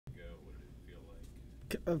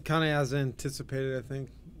Kind of as anticipated, I think.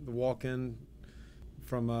 The walk-in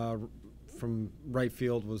from right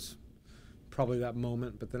field was probably that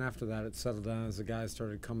moment, but then after that, it settled down as the guys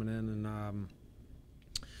started coming in, and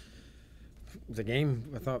the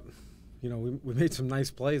game. I thought, we made some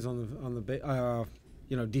nice plays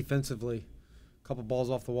defensively. A couple balls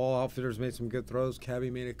off the wall. Outfitters made some good throws. Cabby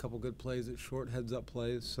made a couple good plays at short, heads-up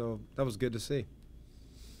plays. So that was good to see.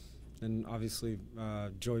 And obviously,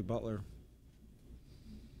 Joey Butler.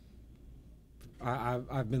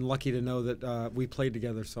 I've been lucky to know that we played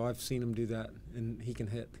together, so I've seen him do that, and he can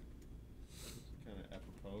hit. Kind of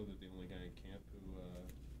apropos that the only guy in camp who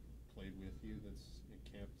played with you that's in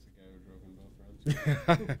camp is the guy who drove in both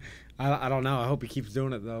runs. I don't know. I hope he keeps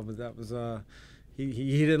doing it though. But that was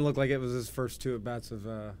he didn't look like it was his first two at bats of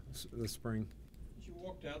the spring. As you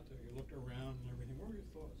walked out there, you looked around and everything. What were your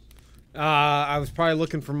thoughts? I was probably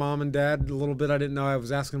looking for mom and dad a little bit. I didn't know. I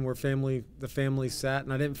was asking where the family sat,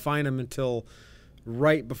 and I didn't find them until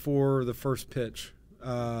right before the first pitch.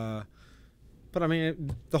 But I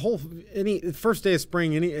mean, the first day of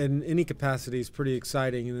spring, in any capacity is pretty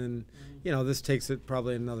exciting, and then this takes it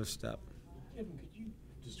probably another step. Kevin, could you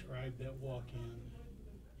describe that walk-in?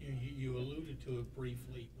 You alluded to it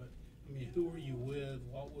briefly, but I mean, who were you with?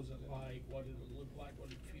 What was it like? What did it look like? What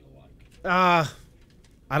did it feel like?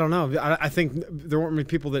 I don't know. I think there weren't many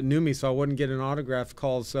people that knew me, so I wouldn't get an autograph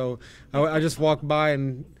call. So I just walked by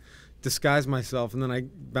and disguised myself, and then I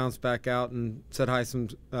bounced back out and said hi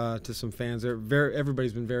to some fans.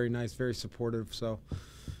 Everybody's been very nice, very supportive. So,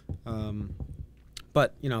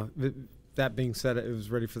 but that being said, it was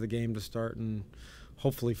ready for the game to start, and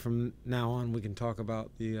hopefully from now on we can talk about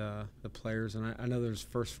the players. And I know there's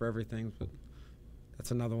first for everything, but that's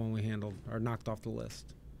another one we handled or knocked off the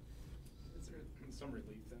list. Is there some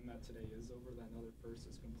relief then that today is over, that another first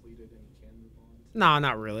is completed and you can move on? No,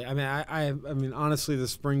 not really. I mean, I mean, honestly, the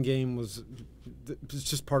spring game was it's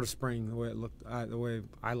just part of spring the way it looked, the way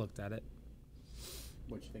I looked at it.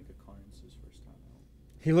 What do you think of Carnes' first time out?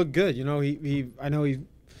 He looked good. I know he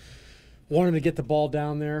wanted to get the ball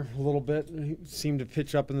down there a little bit. He seemed to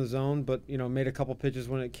pitch up in the zone, but made a couple pitches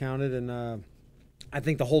when it counted. And I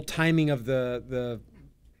think the whole timing of the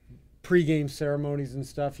pregame ceremonies and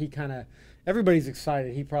stuff, everybody's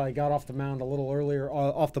excited. He probably got off the mound a little earlier,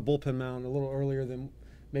 off the bullpen mound a little earlier than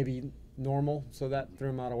maybe normal, so that threw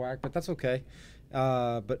him out of whack. But that's okay.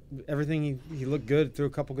 But everything, he looked good. Threw a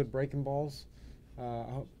couple good breaking balls.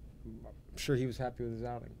 I'm sure he was happy with his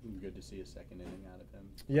outing. Good to see a second inning out of him.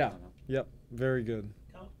 Yeah. Yep. Very good.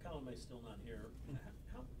 Callaway's still not here.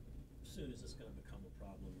 How soon is this going to become a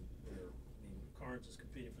problem? Carnes is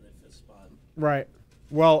competing for that fifth spot. Right.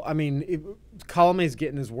 Well, I mean, Colomay's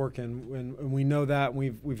getting his work in, and we know that.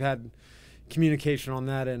 We've had communication on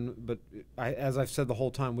that, but as I've said the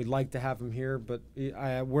whole time, we'd like to have him here, but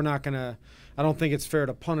we're not gonna. I don't think it's fair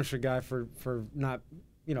to punish a guy for not,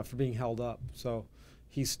 for being held up. So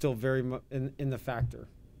he's still very much in the factor.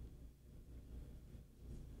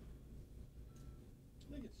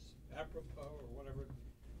 I think it's apropos or whatever.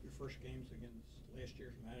 Your first game's against last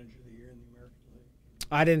year's Manager of the Year in the American League.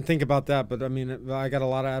 I didn't think about that, but I mean, I got a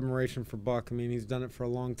lot of admiration for Buck. I mean, he's done it for a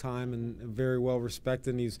long time and very well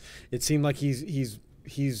respected. And it seemed like he's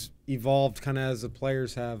evolved kind of as the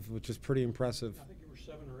players have, which is pretty impressive. I think you were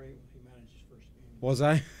 7 or 8 when he managed his first game. Was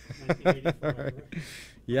I? 1984, right?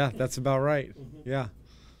 Yeah, that's about right. Yeah,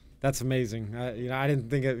 that's amazing. I didn't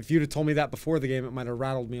think if you'd have told me that before the game, it might have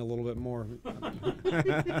rattled me a little bit more.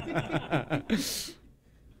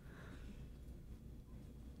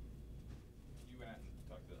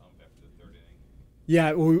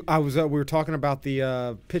 Yeah, we were talking about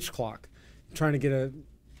the pitch clock, trying to get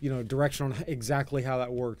a direction on exactly how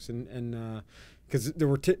that works, and because there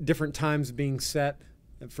were different times being set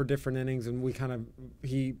for different innings, and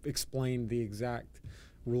he explained the exact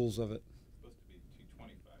rules of it. It's supposed to be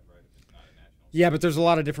 225, right? If it's not a national. Yeah, but there's a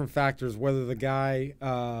lot of different factors. Whether the guy,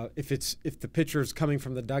 if the pitcher's coming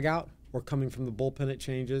from the dugout or coming from the bullpen, it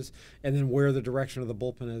changes, and then where the direction of the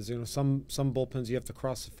bullpen is. Some bullpens you have to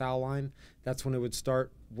cross the foul line. That's when it would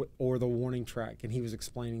start, or the warning track, and he was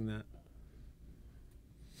explaining that.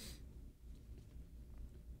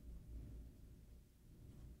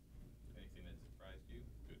 Anything that surprised you,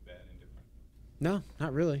 good, bad, indifferent? No,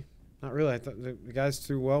 not really. Not really. I thought the guys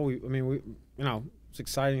threw well. It's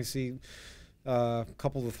exciting to see a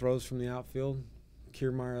couple of the throws from the outfield.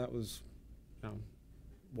 Kiermaier, that was,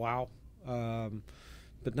 wow.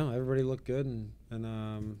 But no, everybody looked good,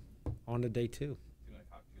 and on to day 2. Seemed like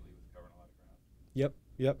Hockey was covering a lot of ground.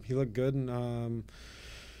 Yep, he looked good, and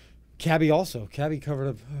Cabby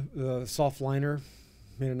covered a soft liner,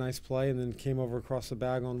 made a nice play, and then came over across the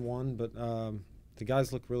bag on one. But The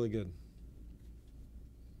guys look really good.